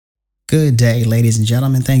Good day, ladies and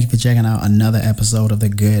gentlemen. Thank you for checking out another episode of the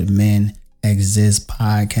Good Men Exist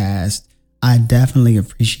podcast. I definitely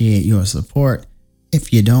appreciate your support.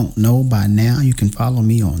 If you don't know by now, you can follow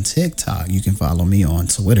me on TikTok. You can follow me on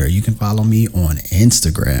Twitter. You can follow me on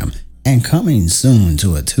Instagram. And coming soon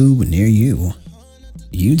to a tube near you,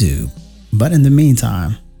 YouTube. But in the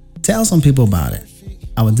meantime, tell some people about it.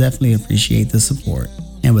 I would definitely appreciate the support.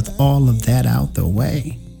 And with all of that out the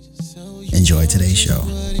way, enjoy today's show.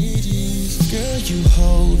 Girl, you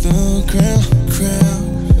hold the crown.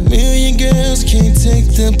 A million girls can't take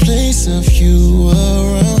the place of you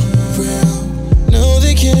around. No,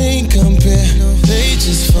 they can't compare. They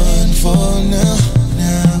just fun for now.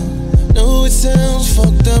 No, it sounds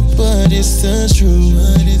fucked up, but it's the truth.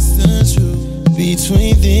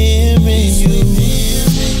 Between them and you.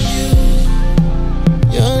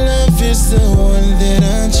 Your love is the one that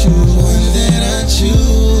I choose.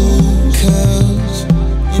 'Cause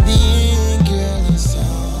in the end, girl, it's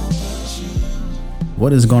all about you.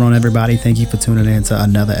 What is going on, everybody? Thank you for tuning in to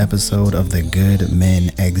another episode of the Good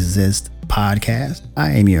Men Exist podcast.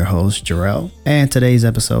 I am your host, Jarrell, and today's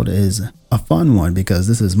episode is a fun one because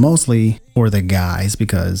this is mostly for the guys,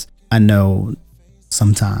 because I know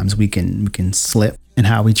sometimes we can slip in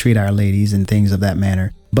how we treat our ladies and things of that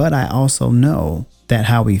manner. But I also know that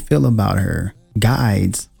how we feel about her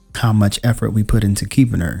guides how much effort we put into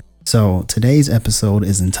keeping her. So today's episode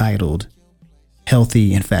is entitled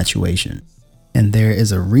Healthy Infatuation. And there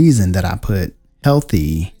is a reason that I put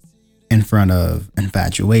healthy in front of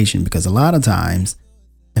infatuation, because a lot of times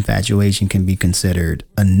infatuation can be considered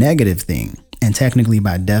a negative thing. And technically,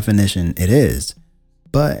 by definition, it is.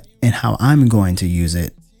 But in how I'm going to use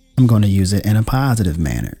it, I'm going to use it in a positive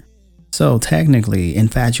manner. So technically,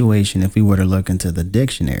 infatuation, if we were to look into the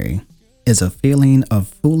dictionary, is a feeling of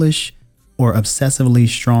foolish or obsessively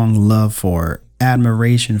strong love for,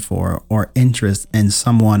 admiration for, or interest in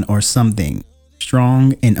someone or something.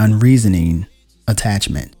 Strong and unreasoning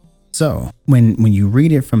attachment. So when you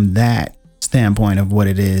read it from that standpoint of what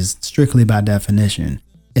it is, strictly by definition,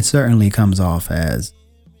 it certainly comes off as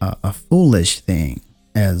a foolish thing,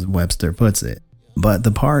 as Webster puts it. But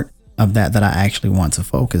the part of that I actually want to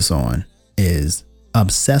focus on is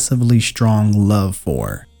obsessively strong love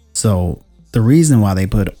for. So the reason why they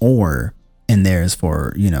put or in there is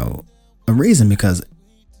for, a reason, because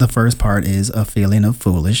the first part is a feeling of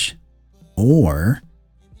foolish or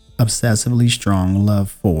obsessively strong love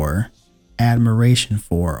for, admiration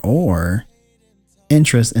for, or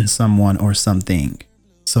interest in someone or something.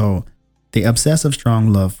 So the obsessive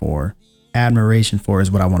strong love for, admiration for is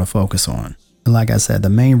what I want to focus on. And like I said, the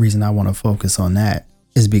main reason I want to focus on that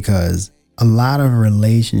is because a lot of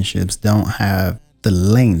relationships don't have the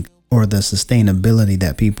length or the sustainability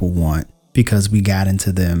that people want, because we got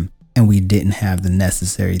into them and we didn't have the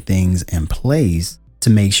necessary things in place to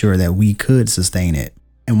make sure that we could sustain it.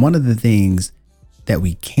 And one of the things that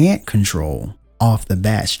we can't control off the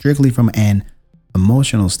bat, strictly from an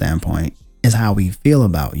emotional standpoint, is how we feel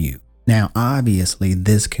about you. Now, obviously,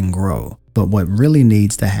 this can grow, but what really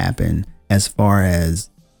needs to happen as far as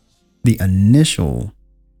the initial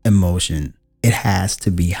emotion, it has to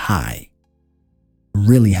be high,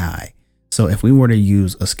 really high. So if we were to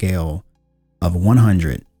use a scale of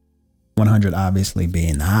 100 obviously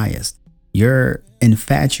being the highest, your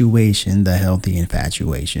infatuation, the healthy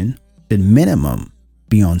infatuation, should minimum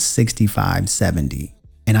be on 65, 70.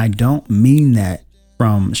 And I don't mean that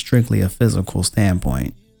from strictly a physical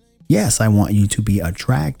standpoint. Yes, I want you to be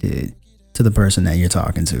attracted to the person that you're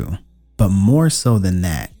talking to, but more so than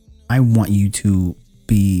that, I want you to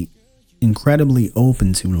be incredibly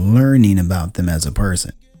open to learning about them as a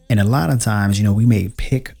person. And a lot of times, we may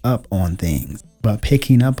pick up on things, but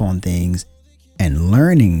picking up on things and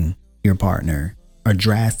learning your partner are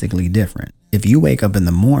drastically different. If you wake up in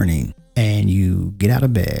the morning and you get out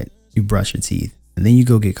of bed, you brush your teeth, and then you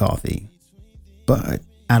go get coffee. But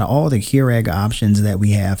out of all the Keurig options that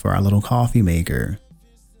we have for our little coffee maker,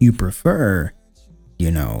 you prefer,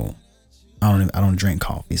 I don't drink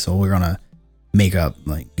coffee, so we're gonna make up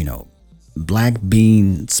black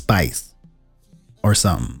bean spice or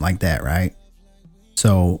something like that, right?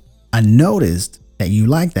 So I noticed that you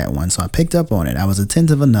like that one, so I picked up on it. I was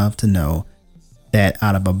attentive enough to know that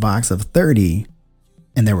out of a box of 30,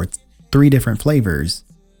 and there were 3 different flavors,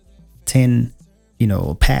 10,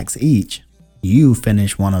 packs each, you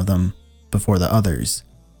finished one of them before the others.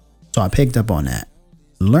 So I picked up on that.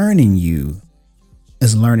 Learning you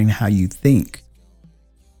is learning how you think,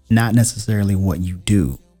 not necessarily what you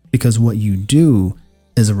do, because what you do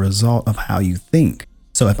is a result of how you think.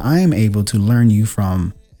 So if I am able to learn you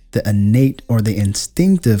from the innate or the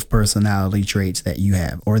instinctive personality traits that you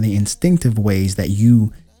have, or the instinctive ways that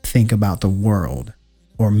you think about the world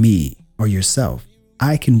or me or yourself.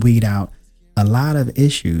 I can weed out a lot of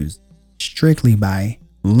issues strictly by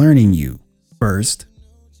learning you first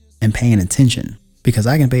and paying attention, because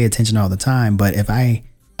I can pay attention all the time. But if I,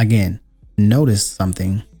 again, notice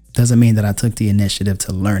something, doesn't mean that I took the initiative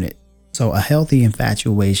to learn it. So a healthy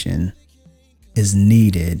infatuation is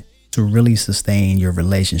needed to really sustain your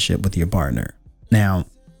relationship with your partner. Now,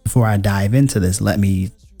 before I dive into this, let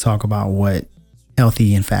me talk about what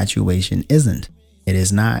healthy infatuation isn't. It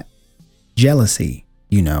is not jealousy,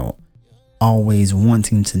 always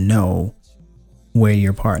wanting to know where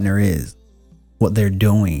your partner is, what they're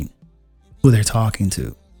doing, who they're talking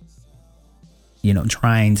to,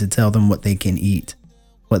 trying to tell them what they can eat,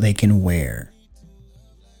 what they can wear,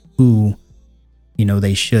 who,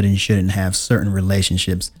 they should and shouldn't have certain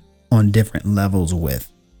relationships on different levels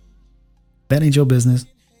with. That ain't your business.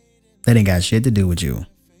 That ain't got shit to do with you.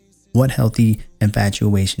 What healthy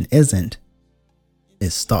infatuation isn't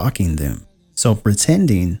is stalking them. So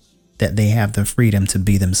pretending that they have the freedom to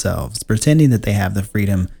be themselves, pretending that they have the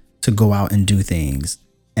freedom to go out and do things.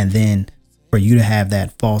 And then for you to have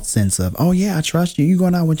that false sense of, oh yeah, I trust you. You're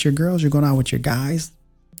going out with your girls. You're going out with your guys.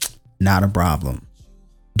 Not a problem.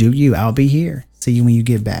 Do you? I'll be here. See you when you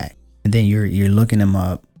get back. And then you're looking them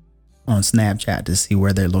up on Snapchat to see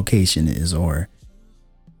where their location is, or,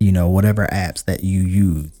 whatever apps that you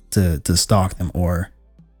use to stalk them, or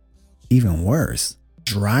even worse,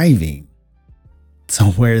 driving to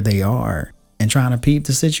where they are and trying to peep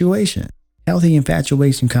the situation. Healthy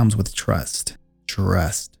infatuation comes with trust.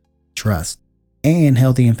 And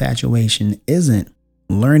healthy infatuation isn't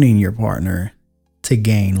learning your partner to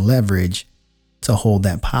gain leverage to hold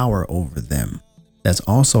that power over them. That's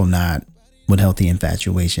also not what healthy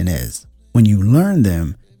infatuation is. When you learn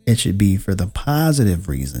them, it should be for the positive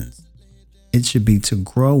reasons. It should be to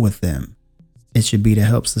grow with them. It should be to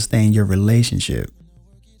help sustain your relationship.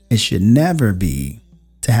 It should never be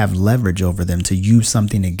to have leverage over them, to use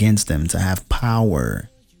something against them, to have power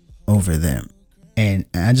over them. And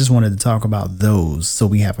I just wanted to talk about those so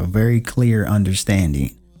we have a very clear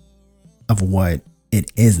understanding of what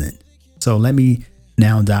it isn't. So let me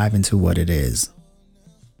now dive into what it is.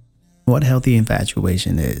 What healthy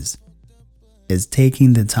infatuation is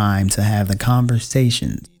taking the time to have the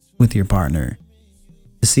conversations with your partner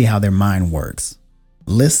to see how their mind works,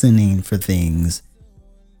 listening for things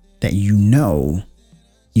that you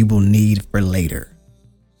will need for later.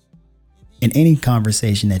 In any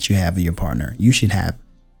conversation that you have with your partner, you should have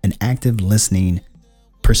an active listening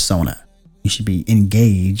persona. You should be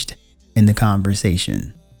engaged in the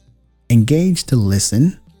conversation. Engaged to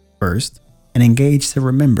listen first, and engaged to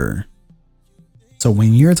remember. So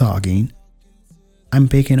when you're talking, I'm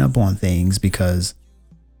picking up on things because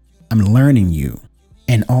I'm learning you.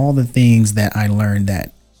 And all the things that I learned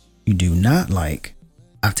that you do not like,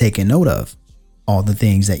 I've taken note of. All the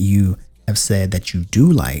things that you have said that you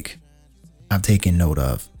do like, I've taken note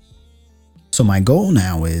of. So my goal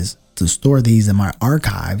now is to store these in my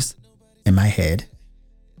archives in my head,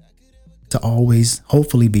 to always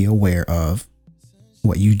hopefully be aware of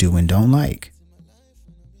what you do and don't like.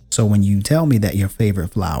 So when you tell me that your favorite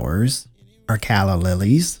flowers are calla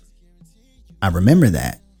lilies, I remember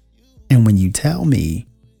that. And when you tell me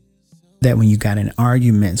that when you got in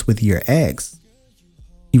arguments with your ex,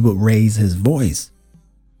 he would raise his voice,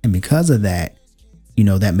 and because of that,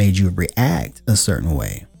 that made you react a certain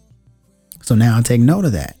way. So now I take note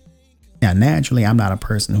of that. Now, naturally, I'm not a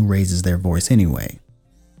person who raises their voice anyway,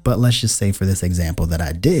 but let's just say for this example that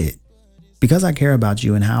I did, because I care about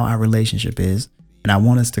you and how our relationship is, and I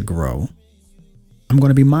want us to grow, I'm going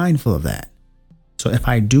to be mindful of that. So if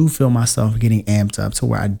I do feel myself getting amped up to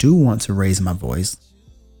where I do want to raise my voice,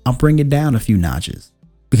 I'll bring it down a few notches,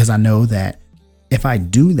 because I know that if I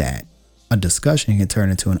do that, a discussion can turn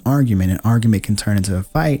into an argument can turn into a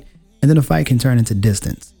fight, and then a fight can turn into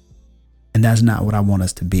distance. And that's not what I want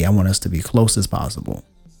us to be. I want us to be close as possible.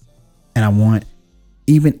 And I want,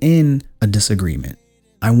 even in a disagreement,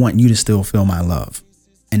 I want you to still feel my love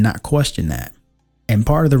and not question that. And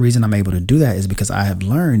part of the reason I'm able to do that is because I have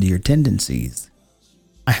learned your tendencies.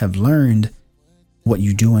 I have learned what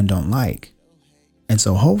you do and don't like. And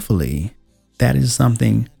so hopefully that is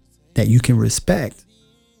something that you can respect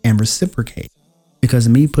and reciprocate, because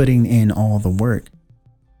me putting in all the work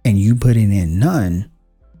and you putting in none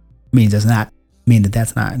does not mean that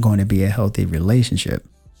that's not going to be a healthy relationship.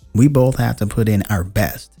 We both have to put in our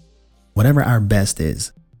best, whatever our best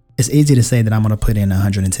is. It's easy to say that I'm going to put in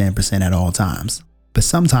 110% at all times, but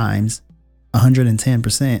sometimes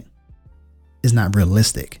 110% is not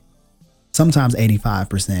realistic. Sometimes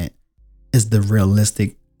 85% is the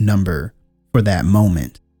realistic number for that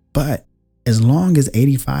moment. But as long as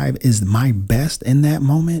 85 is my best in that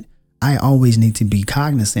moment, I always need to be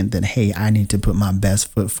cognizant that, hey, I need to put my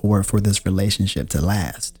best foot forward for this relationship to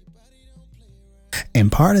last.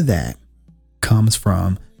 And part of that comes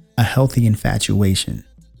from a healthy infatuation.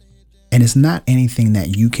 And it's not anything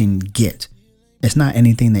that you can get. It's not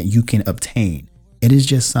anything that you can obtain. It is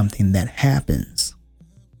just something that happens.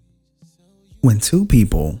 When two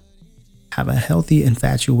people have a healthy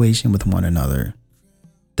infatuation with one another,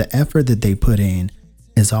 the effort that they put in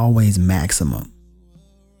is always maximum.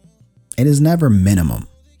 It is never minimum.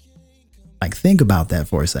 Like, think about that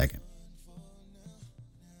for a second.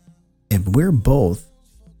 If we're both,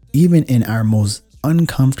 even in our most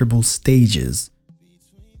uncomfortable stages,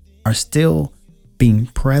 are still being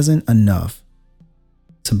present enough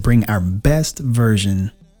to bring our best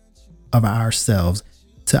version of ourselves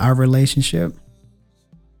to our relationship,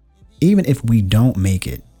 even if we don't make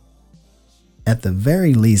it, at the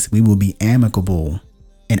very least, we will be amicable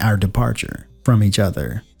in our departure from each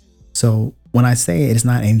other. So when I say it's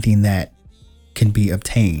not anything that can be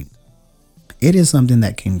obtained, it is something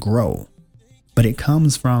that can grow, but it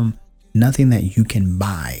comes from nothing that you can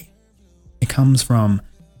buy. It comes from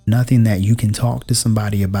nothing that you can talk to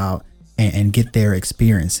somebody about and get their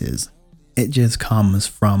experiences. It just comes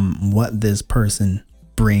from what this person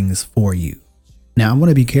brings for you. Now, I want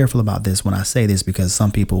to be careful about this when I say this, because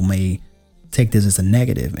some people may take this as a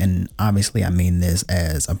negative, and obviously I mean this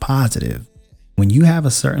as a positive. When you have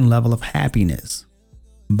a certain level of happiness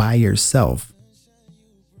by yourself,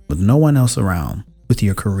 with no one else around, with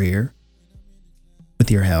your career,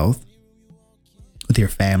 with your health, with your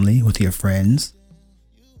family, with your friends,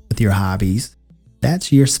 with your hobbies,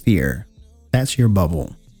 that's your sphere. That's your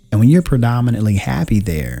bubble. And when you're predominantly happy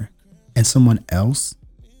there and someone else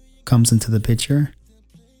comes into the picture,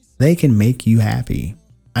 they can make you happy.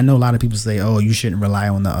 I know a lot of people say, oh, you shouldn't rely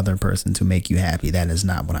on the other person to make you happy. That is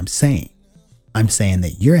not what I'm saying. I'm saying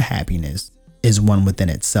that your happiness is one within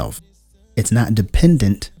itself. It's not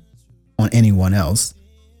dependent on anyone else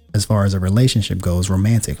as far as a relationship goes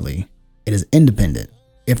romantically. It is independent.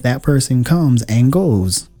 If that person comes and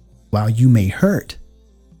goes, while you may hurt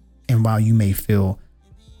and while you may feel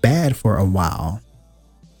bad for a while,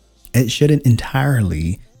 it shouldn't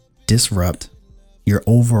entirely disrupt your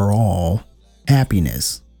overall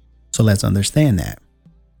happiness. So let's understand that.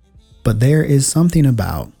 But there is something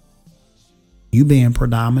about you being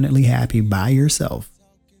predominantly happy by yourself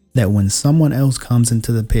that when someone else comes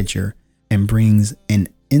into the picture and brings an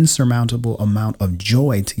insurmountable amount of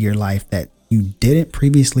joy to your life that you didn't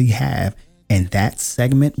previously have in that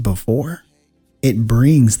segment before, it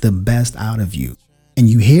brings the best out of you. And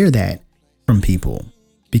you hear that from people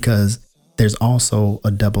because there's also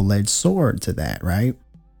a double-edged sword to that, right?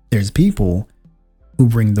 There's people who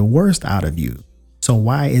bring the worst out of you. So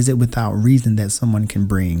why is it without reason that someone can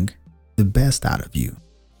bring the best out of you?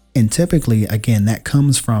 And typically, again, that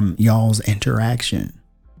comes from y'all's interaction.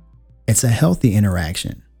 It's a healthy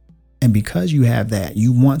interaction. And because you have that,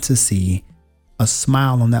 you want to see a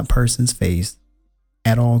smile on that person's face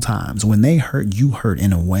at all times. When they hurt, you hurt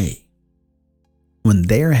in a way. When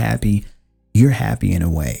they're happy, you're happy in a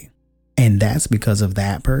way. And that's because of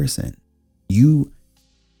that person. You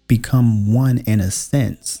become one in a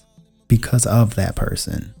sense because of that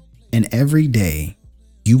person. And every day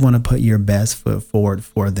you want to put your best foot forward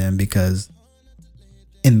for them, because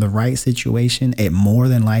in the right situation, it more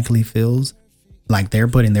than likely feels like they're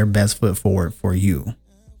putting their best foot forward for you.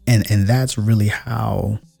 And that's really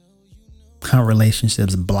how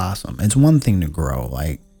relationships blossom. It's one thing to grow,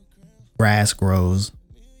 like grass grows,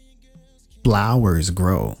 flowers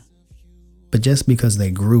grow. But just because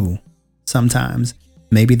they grew, sometimes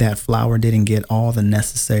maybe that flower didn't get all the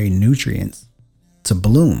necessary nutrients to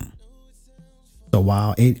bloom. So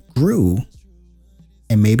while it grew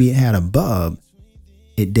and maybe it had a bud,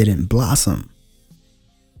 it didn't blossom.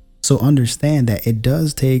 So understand that it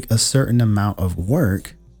does take a certain amount of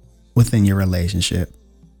work within your relationship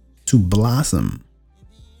to blossom.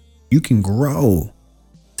 You can grow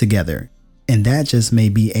together, and that just may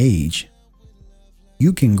be age.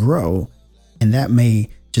 You can grow, and that may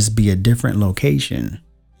just be a different location.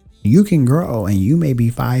 You can grow, and you may be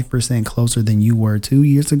 5% closer than you were 2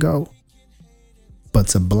 years ago. But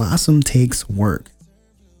to blossom takes work.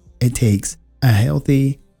 It takes a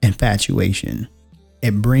healthy infatuation.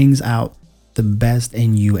 It brings out the best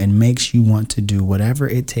in you and makes you want to do whatever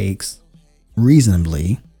it takes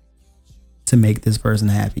reasonably to make this person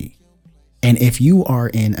happy. And if you are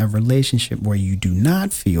in a relationship where you do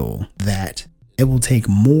not feel that it will take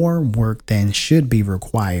more work than should be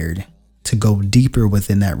required to go deeper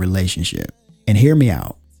within that relationship. And hear me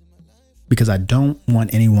out, because I don't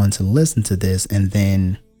want anyone to listen to this and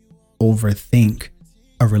then overthink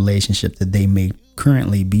a relationship that they may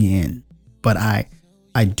currently be in. But I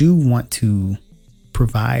do want to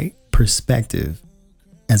provide perspective,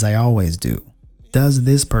 as I always do. Does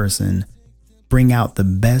this person bring out the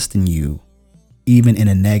best in you, even in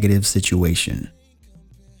a negative situation?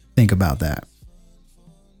 Think about that.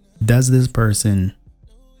 Does this person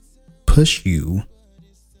push you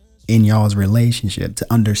in y'all's relationship to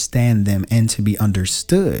understand them and to be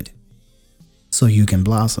understood so you can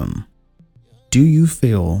blossom? Do you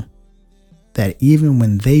feel that even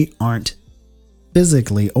when they aren't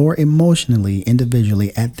physically or emotionally,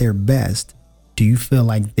 individually at their best, do you feel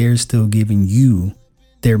like they're still giving you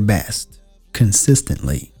their best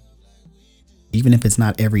consistently? Even if it's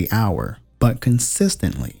not every hour, but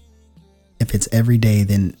consistently. If it's every day,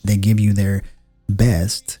 then they give you their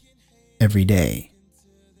best every day.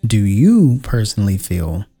 Do you personally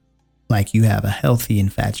feel like you have a healthy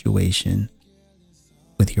infatuation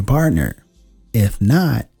with your partner? If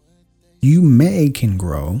not, you can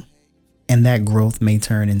grow, and that growth may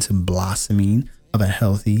turn into blossoming of a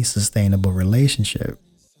healthy, sustainable relationship.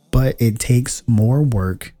 But it takes more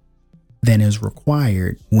work than is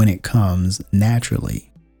required when it comes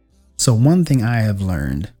naturally. So one thing I have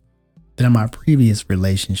learned that in my previous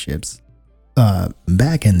relationships,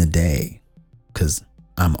 back in the day, because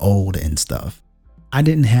I'm old and stuff, I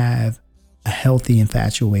didn't have a healthy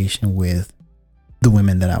infatuation with the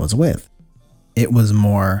women that I was with. It was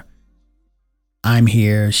more, I'm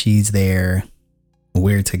here, she's there,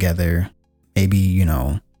 we're together. Maybe,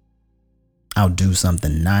 I'll do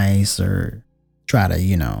something nice or try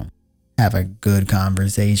to, have a good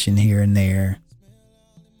conversation here and there.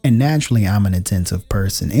 And naturally, I'm an attentive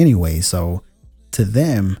person anyway. So to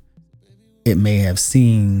them, it may have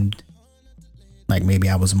seemed like maybe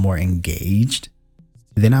I was more engaged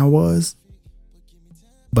than I was.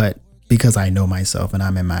 But because I know myself and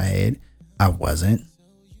I'm in my head, I wasn't.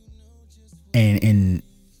 And in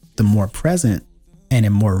the more present and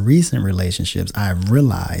in more recent relationships, I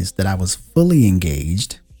realized that I was fully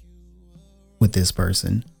engaged with this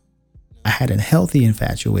person. I had a healthy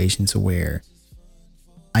infatuation to where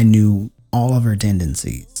I knew all of her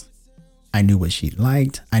tendencies. I knew what she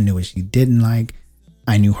liked. I knew what she didn't like.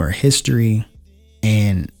 I knew her history.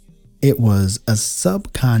 And it was a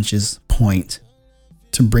subconscious point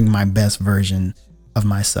to bring my best version of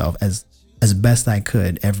myself as best I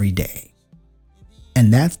could every day.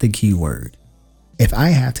 And that's the key word. If I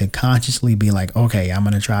have to consciously be like, okay, I'm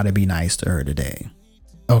going to try to be nice to her today.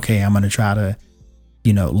 Okay, I'm going to try to,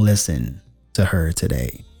 listen to her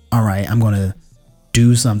today. All right, I'm going to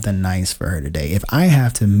do something nice for her today. If I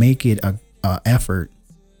have to make it a effort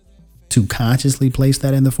to consciously place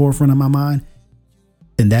that in the forefront of my mind,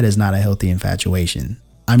 then that is not a healthy infatuation.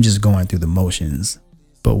 I'm just going through the motions.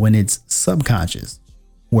 But when it's subconscious,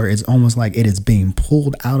 where it's almost like it is being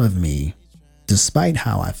pulled out of me, despite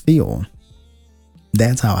how I feel,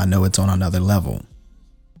 that's how I know it's on another level.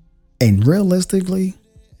 And realistically,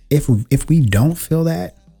 if we don't feel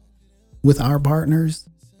that with our partners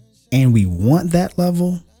and we want that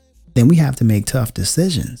level, then we have to make tough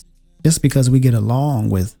decisions. Just because we get along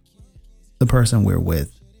with the person we're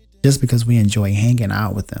with, just because we enjoy hanging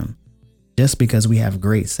out with them, just because we have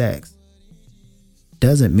great sex,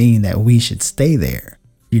 doesn't mean that we should stay there,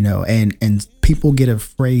 and people get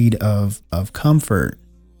afraid of comfort.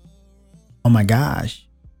 Oh my gosh.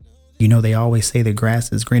 They always say the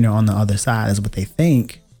grass is greener on the other side is what they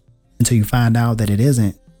think, until you find out that it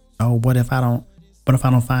isn't. Oh, what if I don't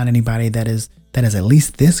find anybody that is at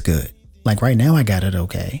least this good? Like right now I got it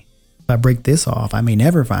okay. If I break this off, I may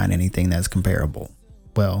never find anything that's comparable.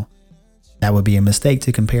 Well, that would be a mistake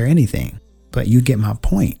to compare anything. But you get my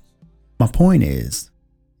point. My point is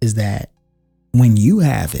that when you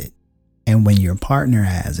have it and when your partner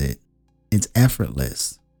has it, it's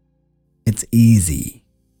effortless. It's easy.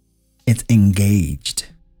 It's engaged.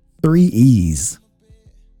 3 E's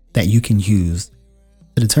that you can use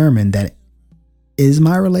to determine that, is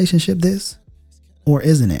my relationship this or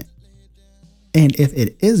isn't it? And if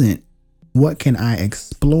it isn't, what can I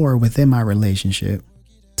explore within my relationship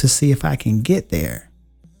to see if I can get there?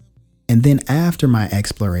 And then after my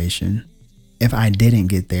exploration, if I didn't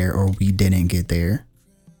get there or we didn't get there,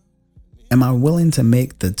 am I willing to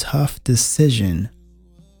make the tough decision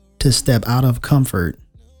to step out of comfort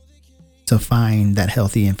to find that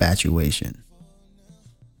healthy infatuation?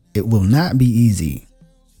 It will not be easy,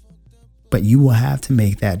 but you will have to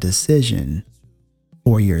make that decision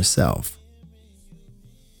for yourself.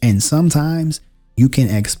 And sometimes you can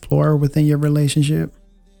explore within your relationship,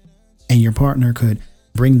 and your partner could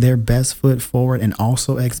bring their best foot forward and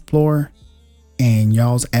also explore, and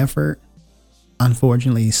y'all's effort,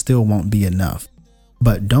 unfortunately, still won't be enough.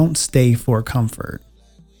 But don't stay for comfort.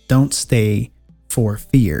 Don't stay for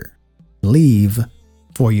fear. Leave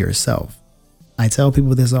for yourself. I tell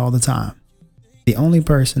people this all the time. The only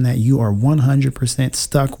person that you are 100%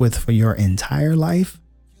 stuck with for your entire life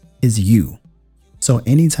is you. So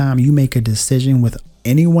anytime you make a decision with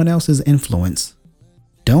anyone else's influence,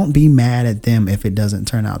 don't be mad at them if it doesn't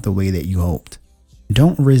turn out the way that you hoped.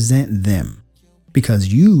 Don't resent them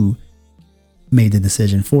because you made the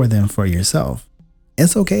decision for them for yourself.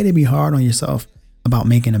 It's okay to be hard on yourself about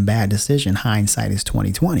making a bad decision. Hindsight is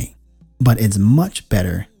 20/20. But it's much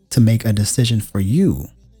better to make a decision for you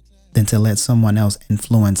than to let someone else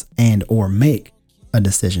influence and or make a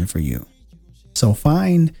decision for you. So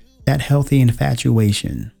find that healthy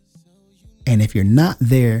infatuation. And if you're not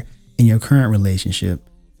there in your current relationship,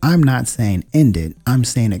 I'm not saying end it. I'm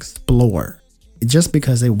saying explore. Just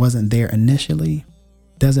because it wasn't there initially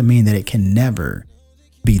doesn't mean that it can never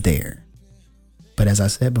be there. But as I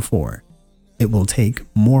said before, it will take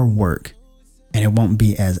more work, and it won't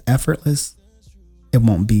be as effortless. It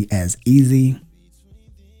won't be as easy,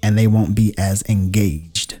 and they won't be as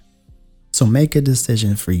engaged. So make a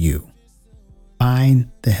decision for you. Find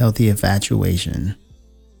the healthy infatuation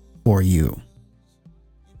for you.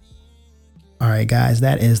 All right, guys,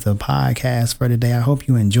 that is the podcast for today. I hope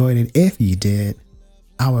you enjoyed it. If you did,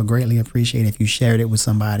 I would greatly appreciate if you shared it with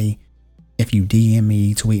somebody. If you DM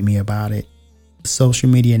me, tweet me about it. Social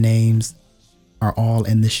media names are all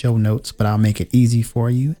in the show notes, but I'll make it easy for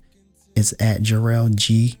you. It's at Jarrell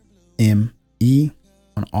GME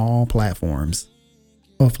on all platforms.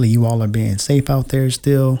 Hopefully you all are being safe out there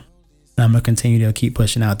still. And I'm going to continue to keep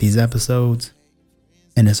pushing out these episodes.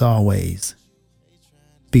 And as always,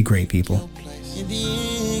 be great, people. In the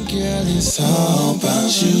end, girl, it's all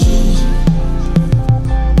about you.